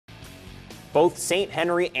Both St.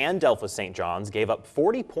 Henry and Delphos St. John's gave up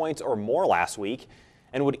 40 points or more last week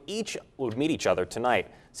and would meet each other tonight.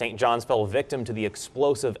 St. John's fell victim to the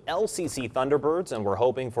explosive LCC Thunderbirds, and we're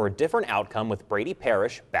hoping for a different outcome with Brady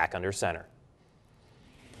Parrish back under center.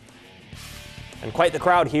 And quite the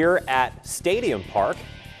crowd here at Stadium Park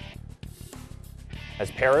as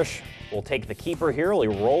Parrish will take the keeper here. He'll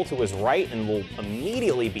roll to his right and will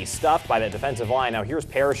immediately be stuffed by that defensive line. Now here's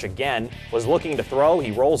Parrish again, was looking to throw.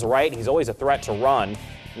 He rolls right. He's always a threat to run.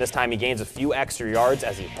 And this time he gains a few extra yards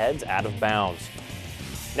as he heads out of bounds.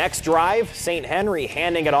 Next drive, St. Henry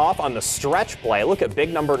handing it off on the stretch play. Look at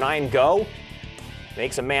big number 9 go.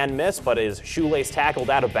 Makes a man miss, but is shoelace tackled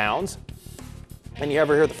out of bounds. And you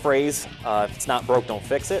ever hear the phrase, if it's not broke, don't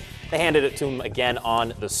fix it? They handed it to him again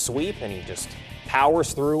on the sweep, and he just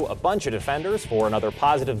powers through a bunch of defenders for another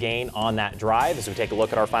positive gain on that drive. As we take a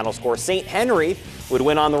look at our final score, St. Henry would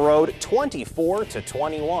win on the road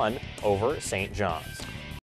 24-21 over St. John's.